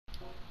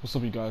What's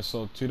up, you guys?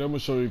 So today I'm gonna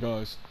show you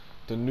guys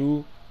the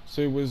new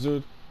Save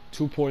Wizard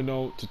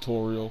 2.0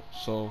 tutorial.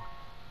 So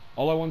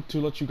all I want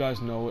to let you guys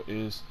know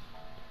is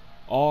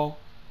all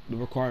the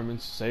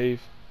requirements,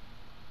 Save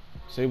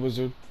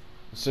Wizard,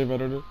 and Save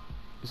Editor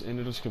is in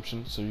the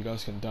description, so you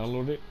guys can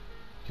download it.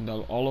 You can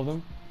download all of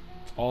them,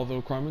 all the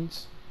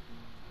requirements,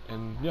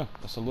 and yeah,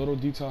 that's a little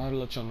detail I had to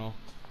let y'all know.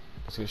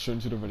 Let's get straight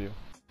into the video.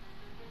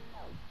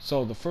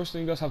 So the first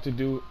thing you guys have to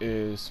do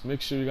is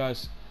make sure you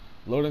guys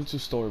load into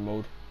story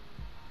mode.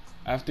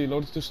 After you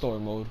load into story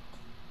mode,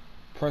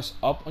 press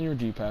up on your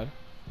D-pad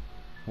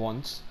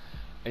once,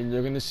 and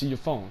you're gonna see your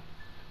phone,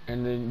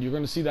 and then you're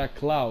gonna see that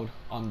cloud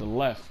on the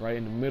left, right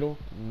in the middle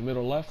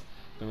left.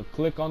 You're gonna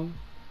click on,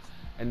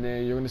 and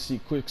then you're gonna see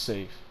quick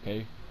save.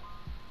 Okay,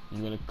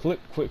 you're gonna click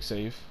quick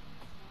save,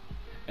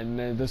 and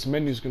then this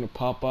menu is gonna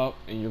pop up,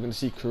 and you're gonna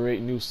see create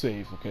new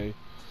save. Okay,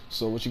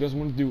 so what you guys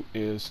want to do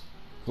is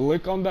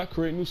click on that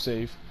create new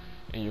save,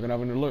 and you're gonna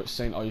have an alert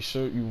saying, are you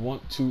sure you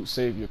want to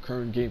save your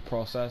current game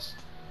process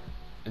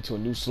into a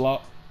new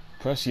slot?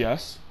 Press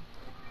yes,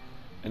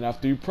 and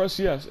after you press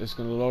yes, it's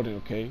gonna load it.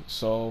 Okay,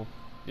 so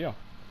yeah,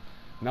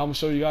 now I'm gonna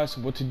show you guys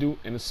what to do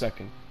in a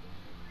second.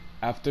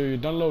 After you're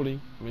done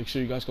loading, make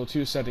sure you guys go to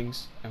your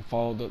settings and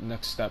follow the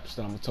next steps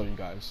that I'm gonna tell you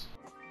guys.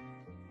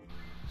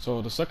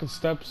 So the second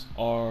steps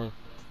are,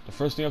 the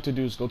first thing you have to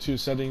do is go to your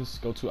settings,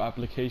 go to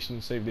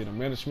application save data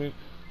management,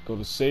 go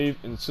to save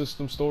and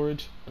system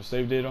storage or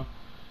save data,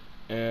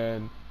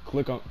 and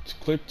click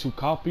to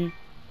copy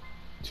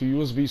to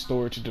USB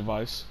storage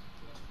device.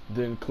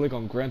 Then click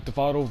on Grand Theft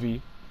Auto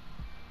V.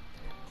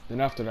 Then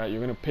after that, you're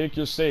gonna pick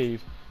your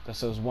save that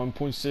says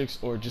 1.6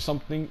 or just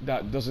something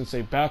that doesn't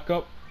say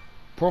backup,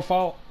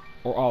 profile,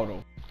 or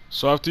auto.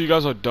 So after you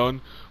guys are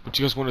done, what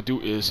you guys want to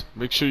do is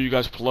make sure you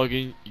guys plug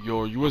in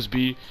your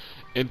USB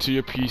into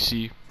your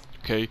PC.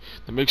 Okay,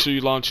 then make sure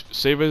you launch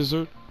Save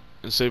Wizard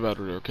and Save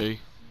Editor. Okay,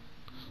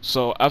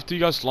 so after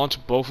you guys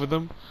launch both of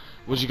them,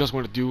 what you guys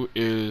want to do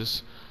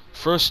is,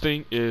 first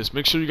thing is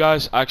make sure you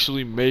guys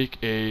actually make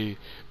a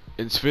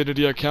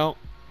Infinity account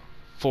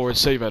for a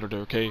Save Editor.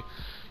 Okay,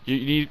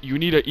 you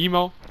need an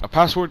email, a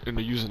password, and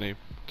a username.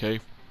 Okay,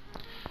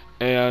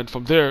 and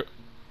from there,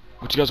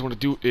 what you guys want to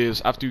do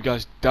is, after you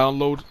guys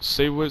download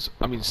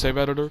Save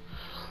Editor,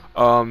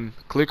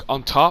 click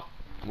on top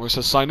where it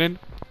says sign in,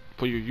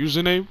 put your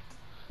username,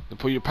 then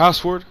put your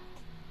password,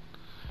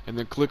 and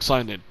then click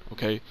sign in.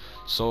 Okay,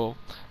 so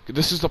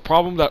this is the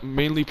problem that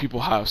mainly people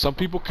have. Some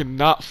people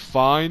cannot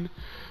find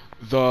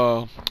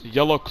the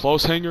yellow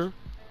clothes hanger.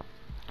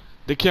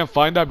 They can't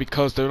find that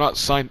because they're not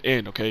signed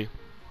in. Okay,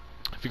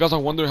 if you guys are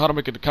wondering how to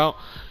make an account,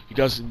 you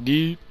guys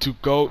need to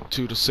go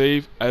to the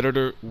Save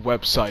Editor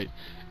website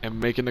and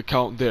make an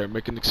account there,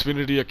 make an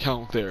Xfinity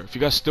account there. If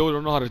you guys still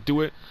don't know how to do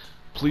it,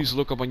 please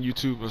look up on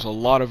YouTube. There's a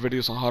lot of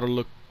videos on how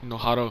to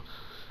how to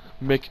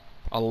make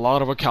a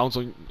lot of accounts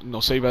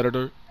on Save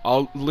Editor.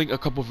 I'll link a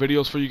couple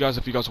videos for you guys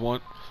if you guys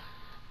want.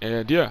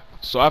 And yeah,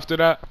 so after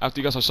that, after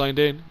you guys are signed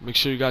in, make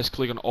sure you guys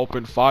click on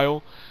open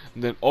file,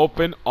 and then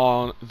open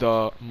on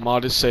the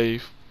modded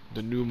save,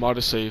 the new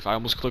modded save. I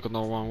almost clicked on the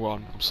wrong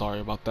one, I'm sorry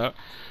about that.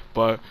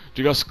 But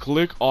you guys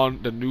click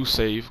on the new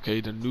save. Okay,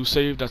 the new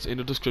save that's in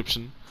the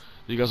description.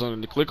 You guys are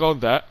going to click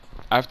on that.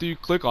 After you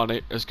click on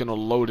it, it's going to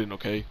load in.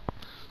 Okay,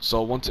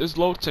 so once it's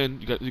loads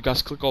in, you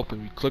guys click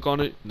open. You click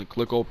on it and then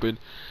click open.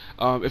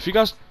 If you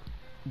guys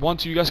want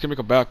to, you guys can make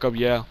a backup,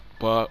 yeah,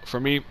 but for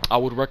me, I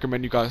would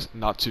recommend you guys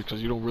not to,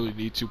 because you don't really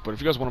need to. But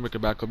if you guys want to make a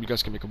backup, you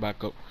guys can make a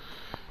backup.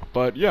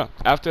 But yeah,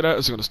 after that,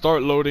 it's going to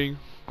start loading,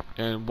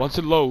 and once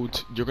it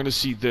loads, you're going to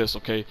see this.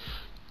 Okay,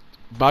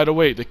 by the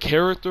way, the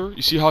character,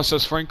 you see how it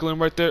says Franklin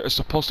right there, is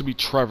supposed to be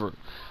Trevor.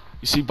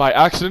 You see, by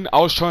accident, I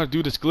was trying to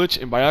do this glitch,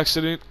 and by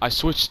accident, I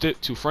switched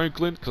it to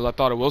Franklin because I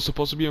thought it was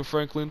supposed to be in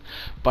Franklin,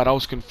 but I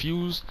was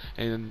confused,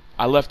 and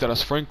I left it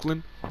as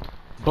Franklin.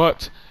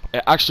 But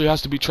it actually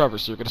has to be Trevor,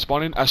 so you're going to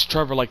spawn in as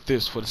Trevor like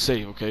this for the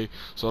save. Okay,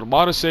 so the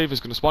modded save is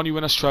going to spawn you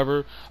in as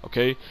Trevor.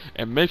 Okay,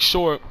 and make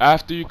sure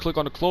after you click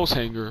on the clothes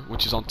hanger,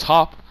 which is on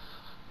top,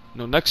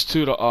 next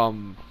to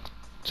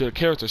the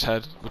character's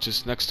head, which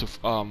is next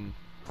to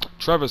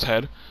Trevor's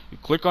head, you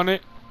click on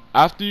it.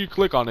 After you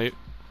click on it,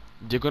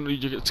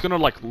 it's gonna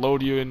like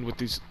load you in with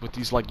these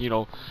like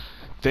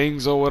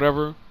things or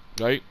whatever,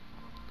 right?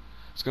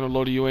 It's gonna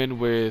load you in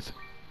with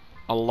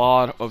a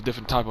lot of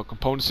different type of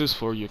components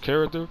for your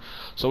character.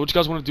 So what you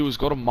guys want to do is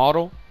go to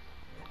model,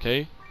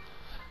 okay,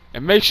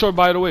 and make sure,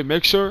 by the way,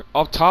 make sure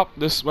up top,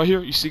 this right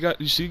here, you see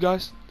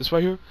guys, this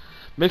right here,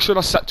 make sure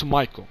that's set to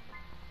Michael,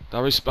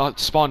 that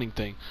spawning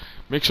thing.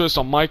 Make sure it's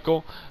on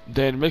Michael.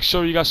 Then make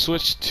sure you guys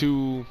switch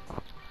to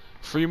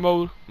free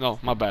mode. No,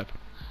 my bad.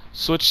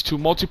 Switch to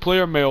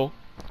multiplayer male,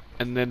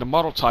 and then the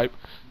model type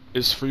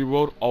is free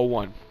mode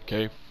 01.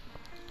 Okay,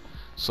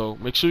 so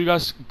make sure you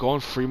guys go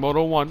on free mode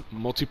 01,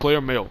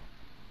 multiplayer male.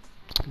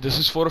 This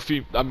is for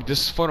the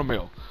this is for the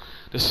male.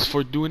 This is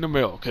for doing the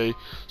male. Okay,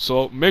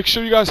 so make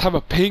sure you guys have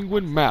a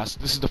penguin mask.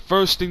 This is the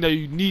first thing that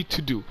you need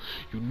to do.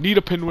 You need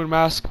a penguin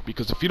mask,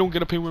 because if you don't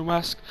get a penguin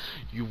mask,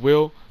 you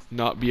will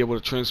not be able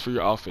to transfer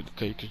your outfit,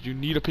 okay? Because you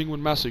need a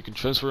penguin mask so you can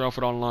transfer your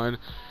outfit online.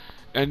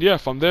 And yeah,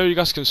 from there you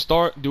guys can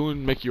start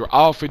making your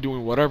outfit,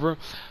 doing whatever.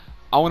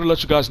 I want to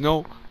let you guys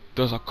know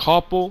there's a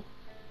couple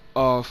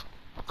of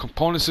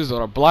components that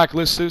are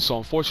blacklisted, so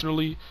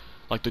unfortunately,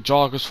 like the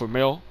joggers for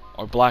male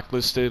are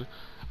blacklisted,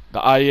 the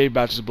IEA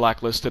badge is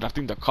blacklisted, I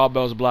think the cop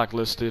belt is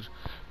blacklisted,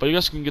 but you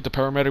guys can get the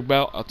paramedic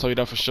belt, I'll tell you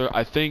that for sure.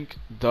 I think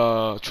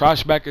the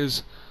trash bag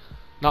is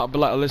not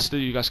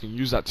blacklisted, you guys can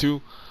use that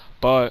too,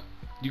 but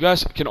you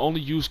guys can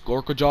only use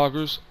Gorka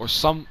joggers or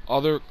some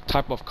other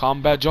type of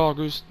combat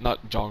joggers,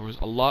 not joggers,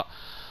 a lot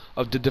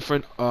of the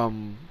different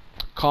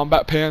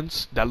combat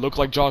pants that look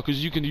like joggers.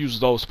 You can use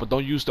those, but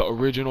don't use the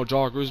original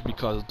joggers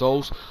because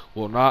those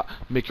will not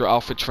make your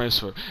outfit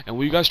transfer. And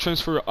when you guys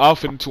transfer your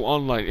outfit into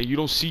online and you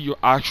don't see your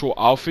actual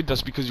outfit,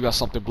 that's because you got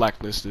something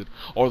blacklisted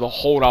or the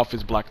whole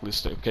outfit's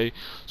blacklisted, okay?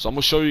 So I'm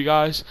gonna show you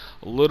guys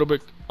a little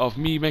bit of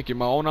me making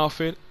my own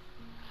outfit,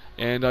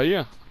 and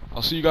yeah,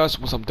 I'll see you guys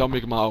once I'm done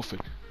making my outfit.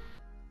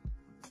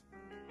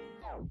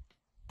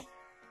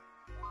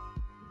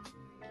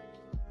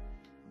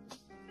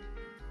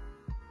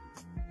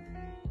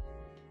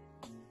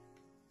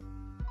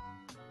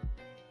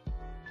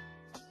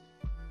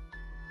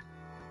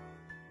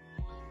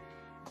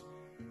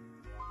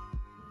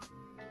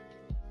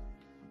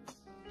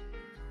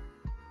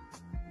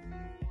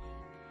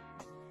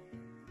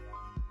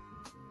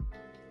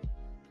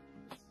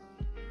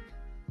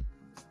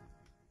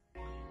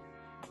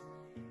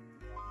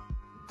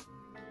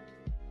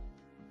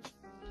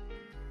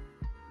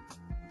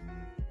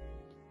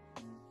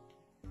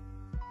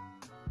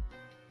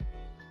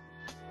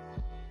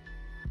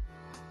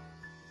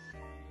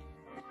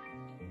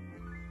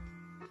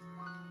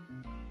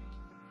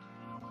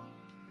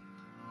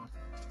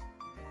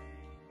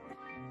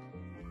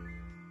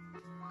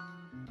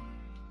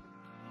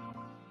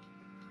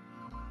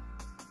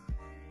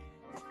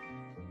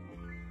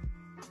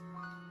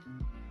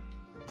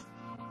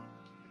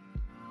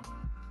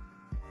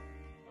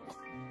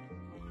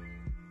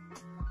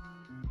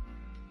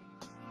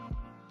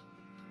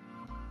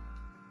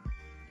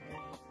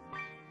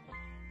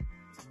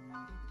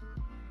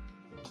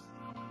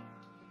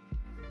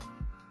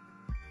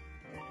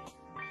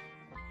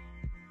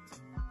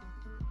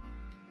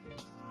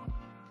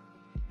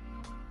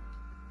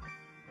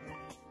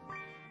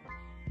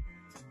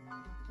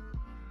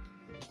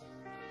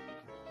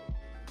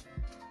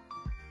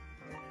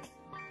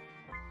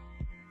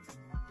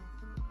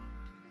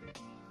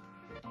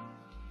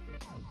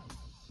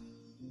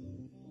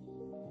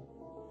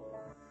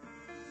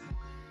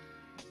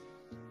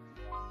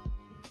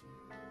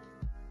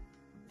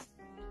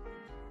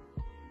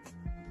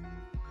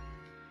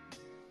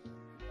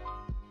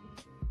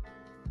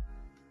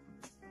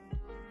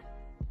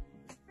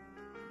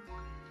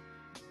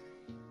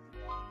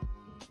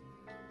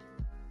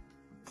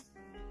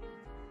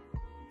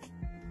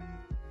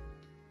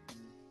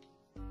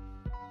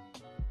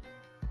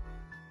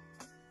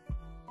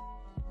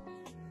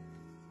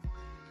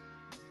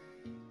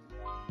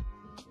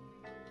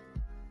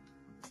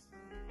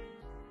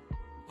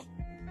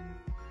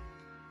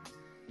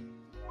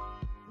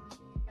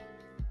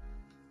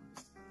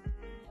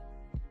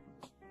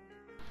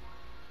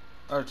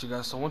 Alright you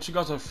guys, so once you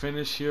guys are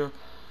finished here,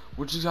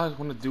 what you guys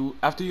want to do,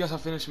 after you guys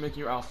have finished making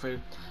your outfit,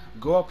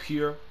 go up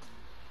here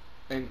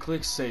and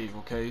click save,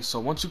 okay? So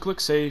once you click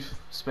save,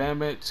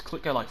 spam it, just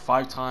click it like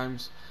 5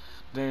 times,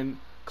 then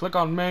click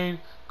on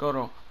main, go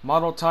to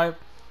model type,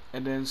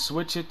 and then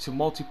switch it to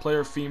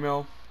multiplayer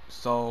female,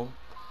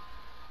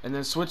 and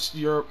then switch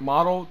your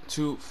model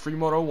to free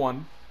moto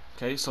 1,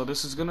 okay? So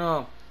this is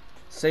gonna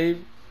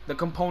save the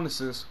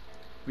components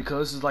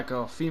because this is like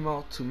a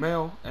female to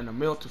male and a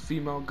male to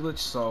female glitch.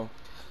 So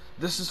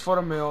this is for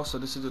the male, so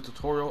this is the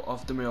tutorial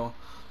of the male.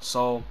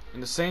 So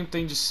in the same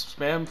thing, just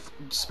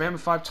spam it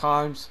 5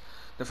 times,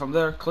 then from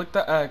there click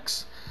the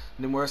X,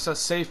 and then where it says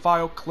save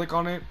file, click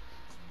on it,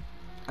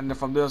 and then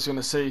from there it's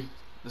gonna say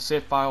the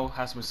save file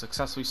has been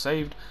successfully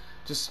saved.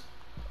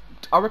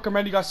 I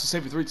recommend you guys to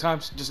save it 3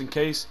 times just in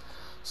case,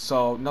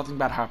 so nothing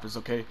bad happens,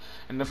 okay?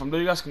 And then from there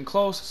you guys can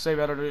close save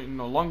editor. You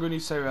no longer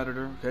need save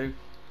editor, okay? You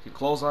can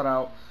close that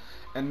out.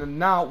 And then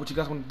now what you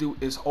guys want to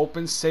do is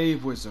open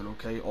Save Wizard,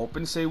 okay?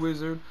 Open Save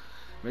Wizard.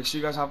 Make sure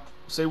you guys have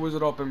Save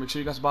Wizard open. Make sure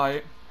you guys buy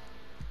it.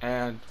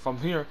 And from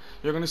here,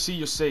 you're gonna see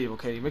your save,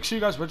 okay? Make sure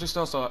you guys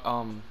register as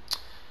a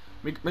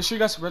make sure you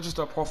guys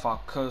register a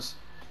profile, cause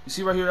you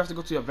see right here you have to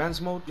go to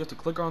advanced mode. You have to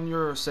click on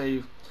your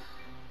save,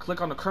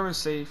 click on the current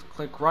save,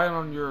 click right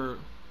on your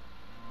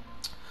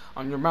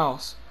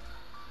mouse,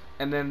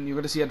 and then you're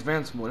gonna see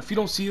advanced mode. If you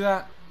don't see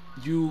that,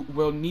 you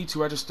will need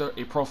to register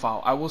a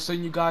profile. I will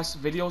send you guys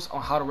videos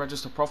on how to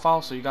register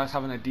profiles so you guys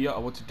have an idea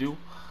of what to do.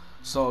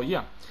 So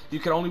yeah, you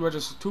can only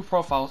register 2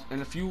 profiles,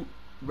 and if you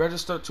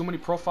register too many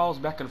profiles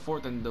back and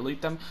forth and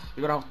delete them,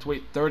 you're gonna have to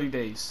wait 30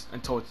 days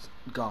until it's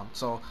gone.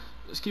 So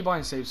just keep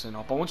buying saves and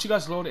all. But once you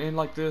guys load in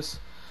like this,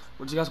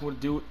 what you guys want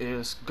to do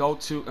is go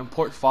to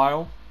import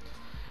file,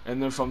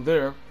 and then from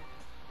there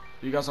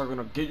you guys are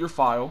gonna get your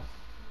file,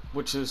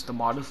 which is the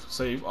modded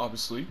save.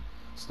 Obviously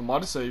it's the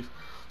modded save.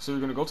 So you're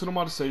gonna go to the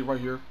mod save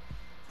right here,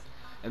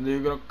 and then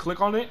you're gonna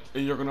click on it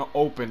and you're gonna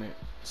open it.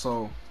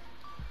 So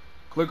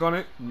click on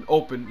it and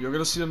open. You're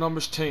gonna see the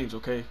numbers change,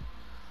 okay?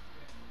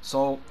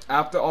 So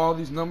after all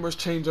these numbers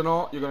change and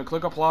all, you're gonna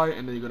click apply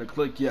and then you're gonna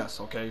click yes,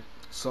 okay?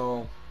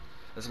 So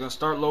it's gonna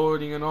start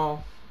loading and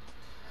all.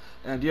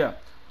 And yeah,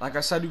 like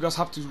I said, you guys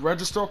have to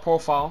register a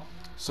profile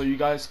so you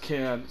guys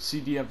can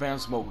see the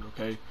advanced mode,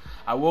 okay?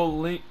 I will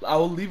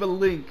leave a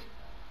link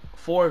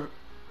for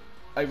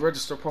a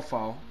register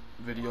profile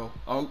video.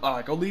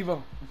 I'll leave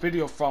a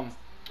video from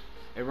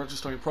a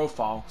registering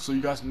profile so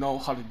you guys know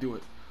how to do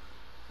it.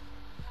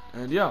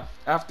 And yeah,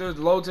 after it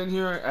loads in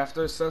here,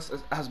 after it says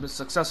it has been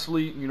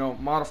successfully, you know,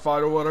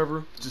 modified or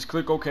whatever, just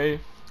click OK,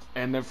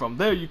 and then from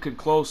there you can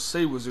close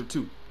Save Wizard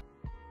 2.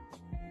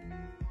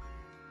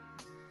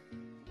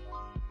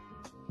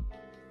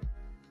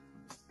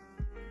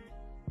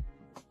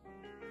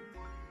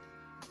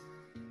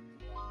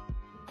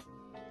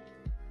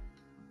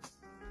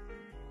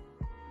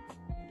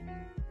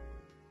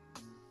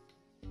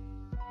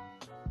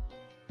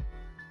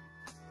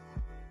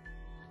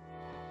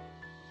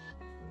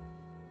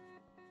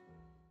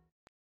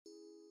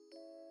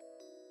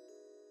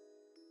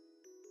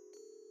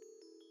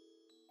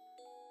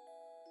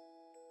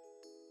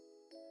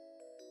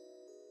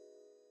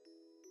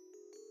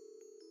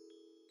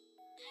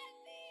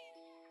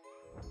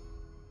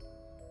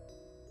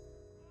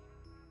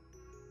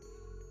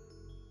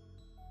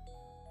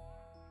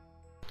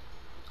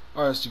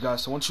 Alright, so you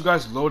guys, so once you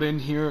guys load in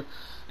here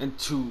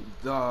into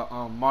the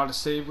mod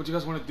save, what you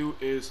guys want to do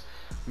is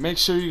make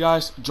sure you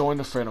guys join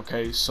a friend,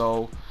 okay?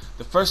 So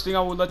the first thing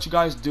I would let you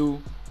guys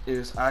do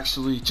is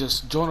actually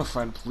just join a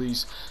friend,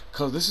 please,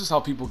 because this is how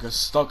people get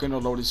stuck in the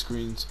loading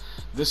screens.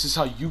 This is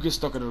how you get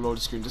stuck in the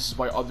loading screen. This is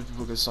why other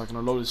people get stuck in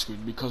the loading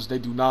screen, because they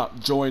do not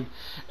join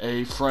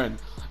a friend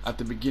at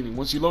the beginning.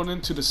 Once you load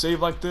into the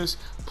save like this,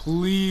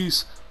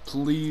 please,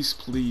 please,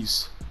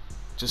 please,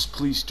 just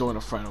please join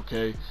a friend,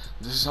 okay?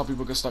 This is how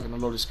people get stuck in the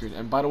loading screen.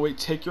 And by the way,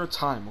 take your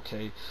time,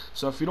 okay?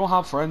 So if you don't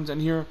have friends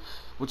in here,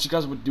 what you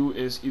guys would do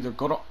is either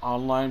go to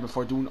online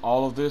before doing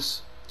all of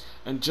this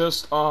and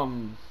just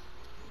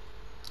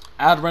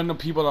add random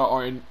people that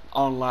are in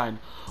online,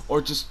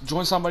 or just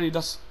join somebody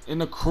that's in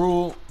the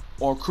crew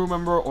or crew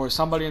member or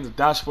somebody in the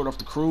dashboard of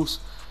the crews,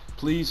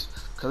 please,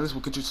 because this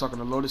will get you stuck in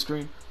the loading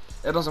screen.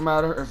 It doesn't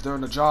matter if they're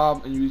in a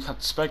job and you have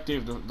to spectate,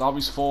 if the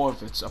lobby's full,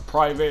 if it's a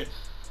private,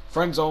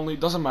 friends only,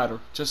 doesn't matter.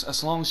 Just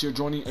as long as you're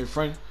joining a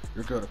friend,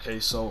 you're good, okay?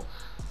 So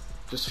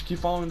just keep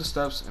following the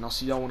steps and I'll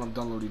see y'all when I'm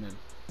done loading in.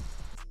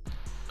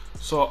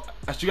 So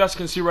as you guys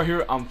can see right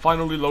here, I'm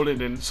finally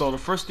loaded in. So the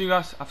first thing you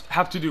guys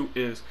have to do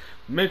is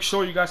make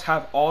sure you guys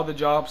have all the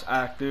jobs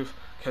active,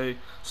 okay?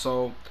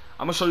 So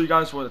I'm gonna show you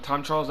guys where the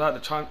time trial is at.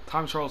 The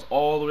time trial is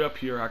all the way up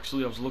here.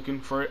 Actually, I was looking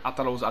for it. I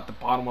thought it was at the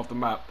bottom of the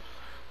map,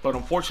 but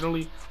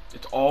unfortunately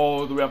it's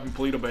all the way up in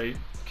Paleto Bay,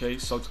 okay?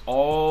 So it's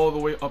all the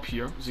way up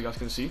here, as you guys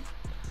can see,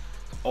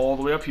 all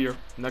the way up here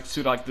next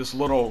to like this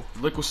little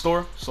liquor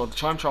store. So the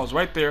time trial is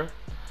right there.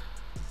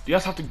 You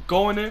guys have to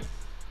go in it,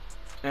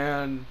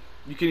 and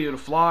you can either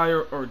fly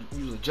or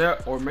use a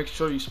jet, or make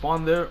sure you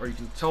spawn there, or you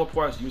can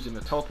teleport as using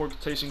the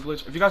teleportation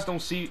glitch. If you guys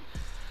don't see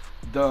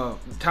the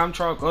time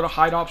trial, go to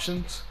hide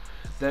options,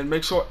 then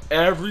make sure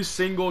every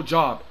single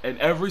job and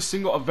every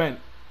single event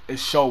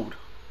is showed,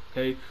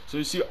 okay? So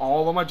you see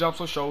all of my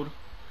jobs are showed.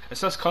 It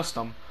says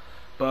custom,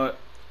 but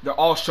they're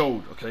all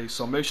showed, okay?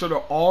 So make sure they're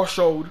all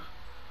showed.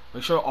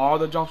 Make sure all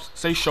the jobs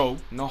say show,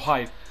 no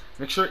hide.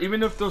 Make sure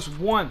even if there's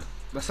one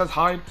that says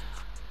hide,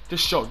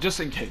 just show, just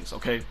in case,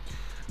 okay?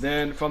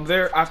 Then from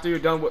there, after you're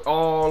done with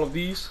all of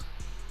these,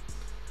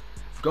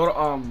 go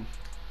to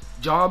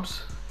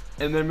jobs,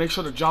 and then make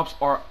sure the jobs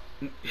are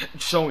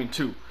showing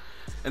too.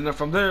 And then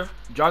from there,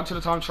 drive to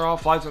the time trial,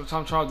 fly to the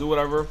time trial, do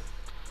whatever.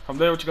 From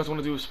there, what you guys want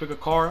to do is pick a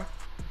car,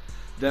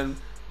 then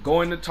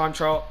go into time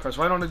trial, press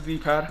right on the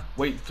D-pad,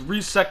 wait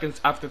 3 seconds.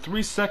 After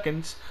 3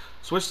 seconds,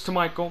 switch to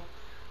Michael.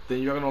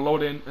 Then you're gonna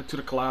load in into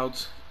the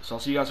clouds. So I'll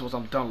see you guys once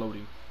I'm done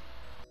loading.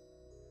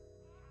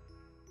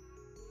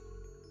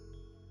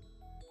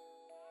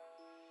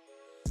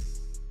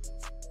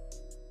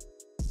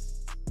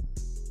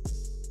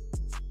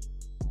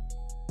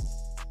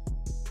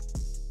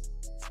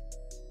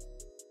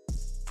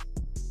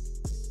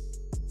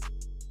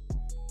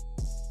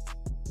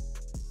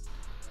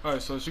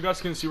 Alright, so as you guys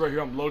can see right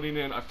here, I'm loading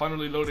in. I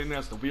finally loaded in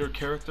as the weird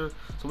character.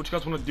 So what you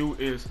guys want to do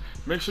is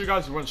make sure you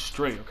guys run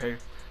straight, okay?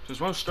 Just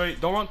run straight,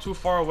 don't run too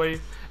far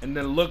away, and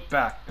then look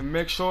back and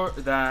make sure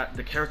that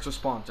the character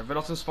spawns. If it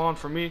doesn't spawn,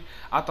 for me,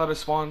 I thought it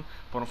spawned,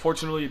 but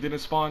unfortunately it didn't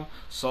spawn.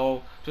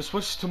 So just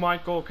switch to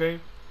Michael, okay?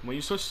 When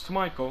you switch to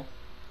Michael,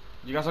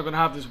 you guys are gonna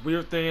have this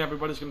weird thing.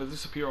 Everybody's gonna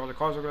disappear, all the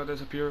cars are gonna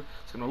disappear.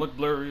 It's gonna look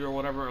blurry or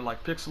whatever, or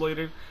like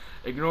pixelated.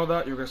 Ignore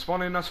that. You're gonna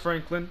spawn in as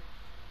Franklin.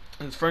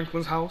 It's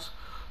Franklin's house.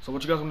 So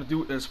what you guys want to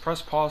do is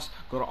press pause,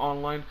 go to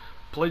online,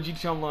 play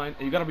GT Online,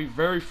 and you gotta be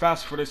very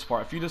fast for this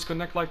part. If you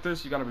disconnect like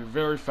this, you gotta be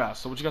very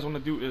fast. So what you guys want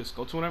to do is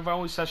go to an invite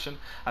only session.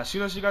 As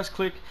soon as you guys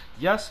click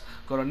yes,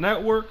 go to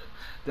network.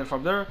 Then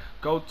from there,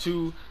 go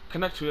to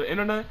connect to the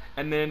internet,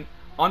 and then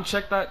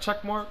uncheck that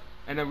check mark,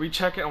 and then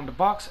recheck it on the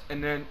box,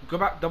 and then go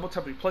back, double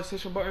tap the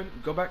PlayStation button,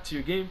 go back to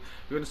your game.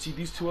 You're gonna see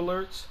these two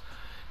alerts,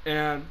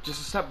 and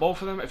just accept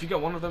both of them. If you get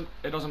one of them,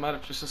 it doesn't matter.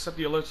 Just accept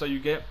the alerts that you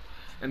get,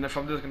 and then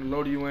from there it's gonna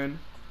load you in.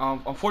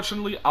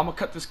 Unfortunately, I'm gonna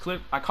cut this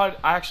clip. I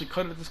actually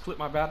cut this clip.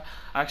 My bad.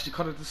 I actually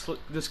cut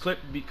this clip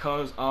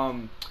because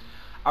I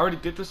already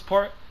did this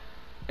part,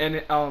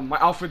 and my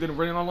outfit didn't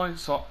run online,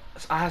 so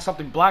I had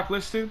something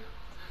blacklisted,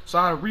 so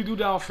I had to redo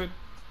the outfit.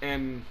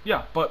 And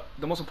yeah, but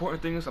the most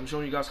important thing is I'm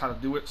showing you guys how to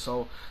do it.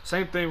 So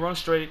same thing, run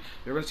straight.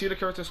 You're gonna see the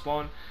character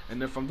spawn, and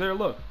then from there,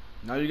 look,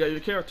 now you got your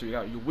character. You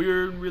got your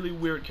weird, really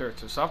weird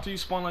character. So after you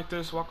spawn like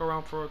this, walk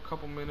around for a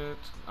couple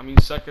minutes,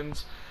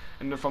 seconds,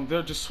 and then from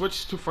there just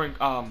switch to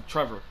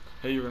Trevor.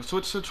 Okay, you're gonna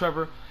switch to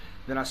Trevor.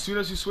 Then as soon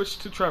as you switch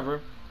to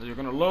Trevor, you're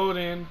gonna load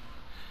in,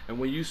 and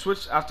when you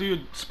switch, after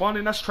you spawn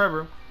in as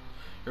Trevor,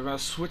 you're gonna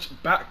switch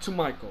back to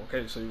Michael.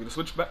 Okay, so you're gonna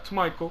switch back to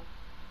Michael,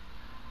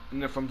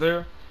 and then from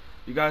there,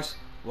 you guys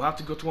will have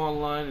to go to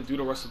online and do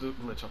the rest of the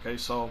glitch. Okay,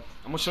 so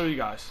I'm gonna show you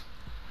guys.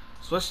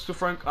 Switch to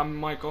Frank. I'm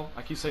Michael.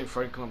 I keep saying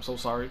Frank, I'm so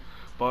sorry,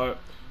 but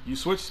you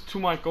switch to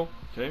Michael.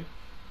 Okay,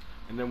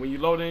 and then when you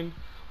load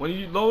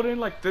in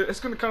like this, it's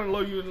gonna kind of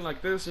load you in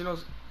like this. You know,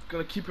 it's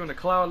gonna keep you in the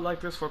cloud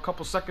like this for a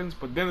couple seconds,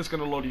 but then it's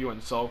gonna load you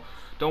in. So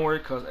don't worry,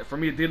 cause for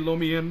me it did load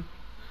me in.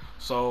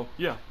 So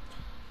yeah,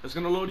 it's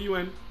gonna load you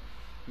in.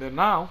 Then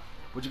now,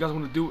 what you guys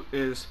want to do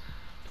is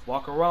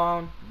walk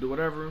around, do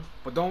whatever,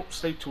 but don't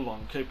stay too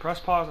long. Okay, press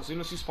pause as soon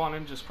as you spawn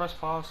in. Just press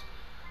pause,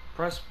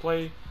 press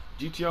play,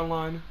 GT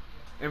Online,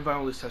 invite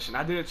only session.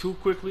 I did it too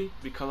quickly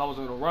because I was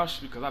in a rush,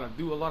 because I had to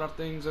do a lot of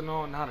things and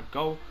all, and how to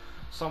go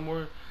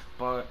somewhere.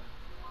 But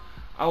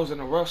I was in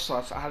a rush,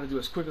 so I had to do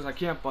as quick as I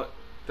can. But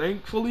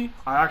thankfully,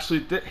 I actually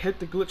did hit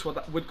the glitch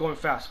with going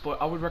fast.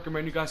 But I would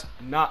recommend you guys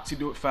not to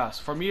do it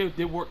fast. For me, it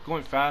did work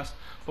going fast,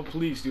 but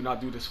please do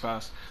not do this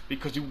fast,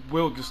 because you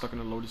will get stuck in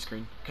the loading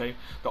screen. Okay,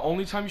 the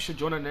only time you should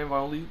join an invite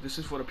only, this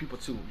is for the people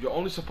too, you're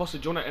only supposed to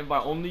join an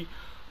invite only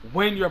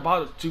when you're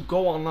about to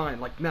go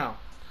online, like now.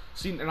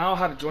 See, now I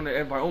had to join the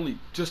invite only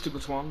just to go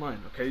to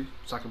online. Okay,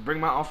 so I can bring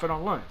my outfit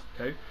online.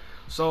 Okay,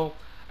 so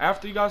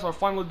after you guys are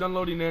finally done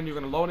loading in, you're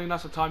gonna load in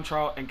as a time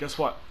trial, and guess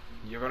what?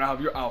 You're gonna have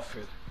your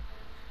outfit.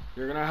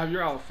 You're gonna have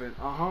your outfit.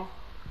 Yep,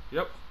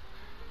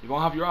 you're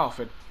gonna have your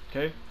outfit.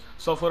 Okay,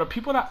 so for the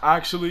people that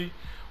actually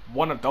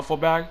want a duffel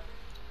bag,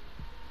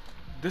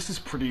 this is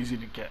pretty easy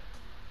to get.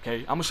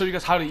 Okay, I'm gonna show you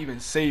guys how to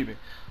even save it.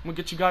 I'm gonna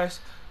get you guys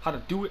how to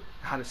do it,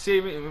 how to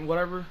save it, and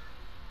whatever.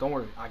 Don't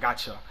worry, I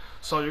gotcha.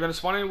 So you're gonna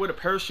spawn in with a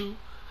parachute.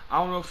 I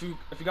don't know if you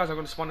guys are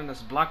gonna spawn in as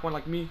a black one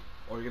like me,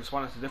 or you're gonna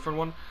spawn as a different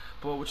one.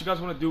 But what you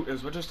guys want to do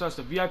is register as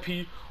the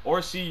VIP or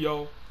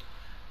CEO,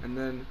 and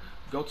then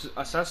go to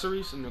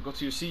accessories, and then go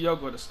to your CEO,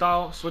 go to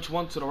style, switch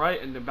one to the right,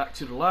 and then back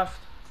to the left,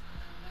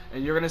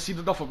 and you're gonna see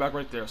the duffel bag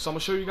right there. So I'm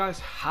gonna show you guys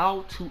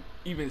how to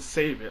even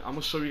save it. I'm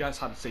gonna show you guys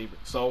how to save it.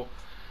 So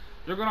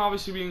you're gonna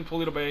obviously be in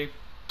Paleto Bay,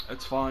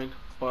 it's fine,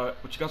 but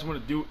what you guys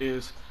want to do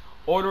is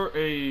order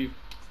a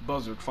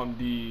buzzard from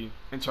the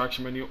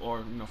interaction menu,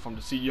 or from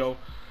the CEO.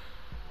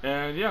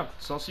 And yeah,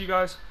 so I'll see you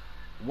guys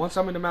once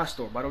I'm in the mass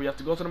store. By the way, you have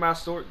to go to the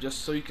mass store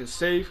just so you can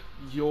save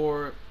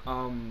your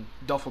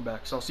duffel bag.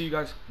 So I'll see you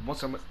guys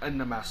once I'm in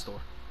the mass store.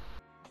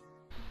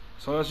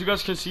 So as you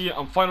guys can see,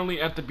 I'm finally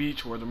at the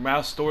beach where the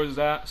mass store is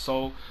at.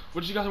 So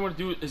what you guys want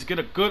to do is get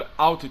a good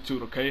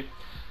altitude. Okay,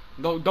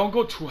 don't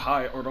go too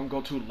high or don't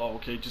go too low.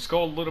 Okay, just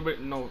go a little bit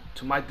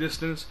to my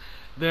distance.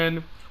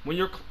 Then when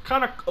you're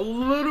kind of a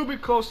little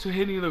bit close to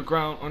hitting the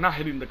ground, or not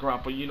hitting the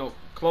ground, but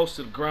close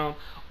to the ground,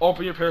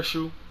 open your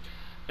parachute.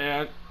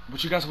 And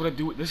what you guys want to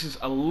do, this is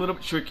a little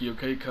bit tricky,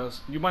 okay,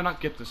 because you might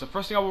not get this. The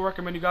first thing I would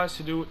recommend you guys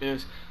to do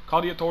is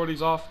call the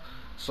authorities off,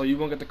 so you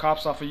won't get the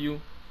cops off of you,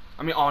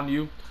 on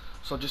you.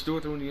 So just do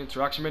it through the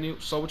interaction menu.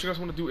 So what you guys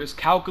want to do is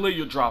calculate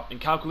your drop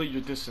and calculate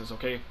your distance.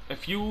 Okay,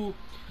 if you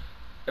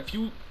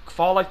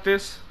fall like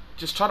this,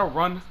 just try to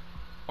run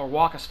or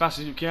walk as fast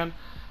as you can,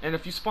 and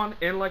if you spawn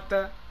in like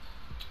that,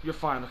 you're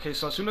fine. Okay,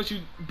 so as soon as you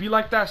be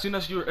like that, as soon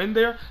as you're in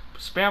there,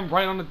 spam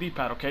right on the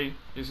D-pad. Okay,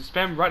 just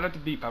spam right at the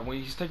D-pad when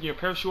he's taking your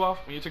parachute off.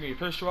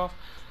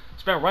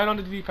 Spam right on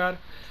the D-pad,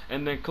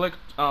 and then click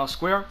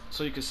square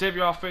so you can save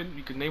your outfit.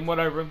 You can name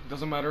whatever,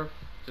 doesn't matter.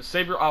 Just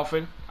save your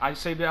outfit. I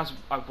say that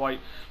as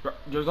white.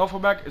 Your duffel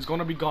bag is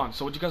gonna be gone.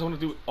 So what you guys want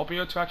to do? Open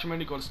your interaction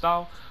menu, go to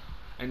style,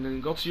 and then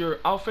go to your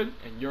outfit,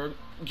 and your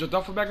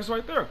duffel bag is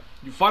right there.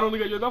 You finally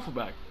got your duffel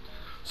bag.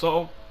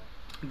 So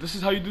this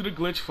is how you do the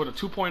glitch for the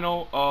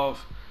 2.0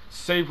 of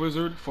Save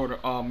Wizard for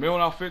the male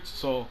outfits.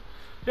 So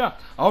yeah,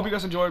 I hope you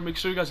guys enjoyed. Make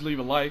sure you guys leave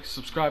a like,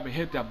 subscribe, and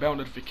hit that bell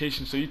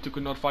notification so YouTube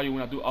can notify you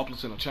when I do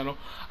uploads on the channel.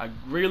 I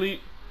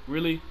really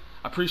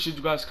appreciate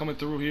you guys coming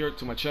through here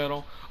to my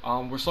channel.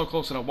 We're so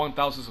close to the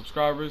 1,000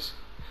 subscribers.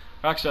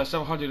 We're actually at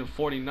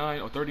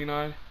 749 or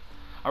 39.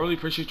 I really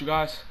appreciate you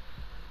guys.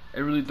 It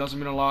really does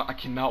mean a lot. I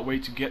cannot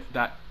wait to get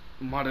that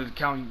modded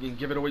account and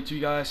give it away to you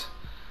guys.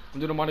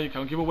 I'm doing a modded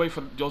account giveaway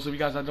for those of you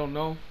guys that don't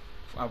know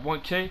at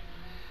 1K.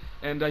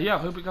 And yeah, I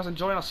hope you guys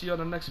enjoy, and I'll see you on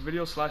the next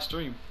video /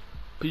 stream.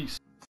 Peace.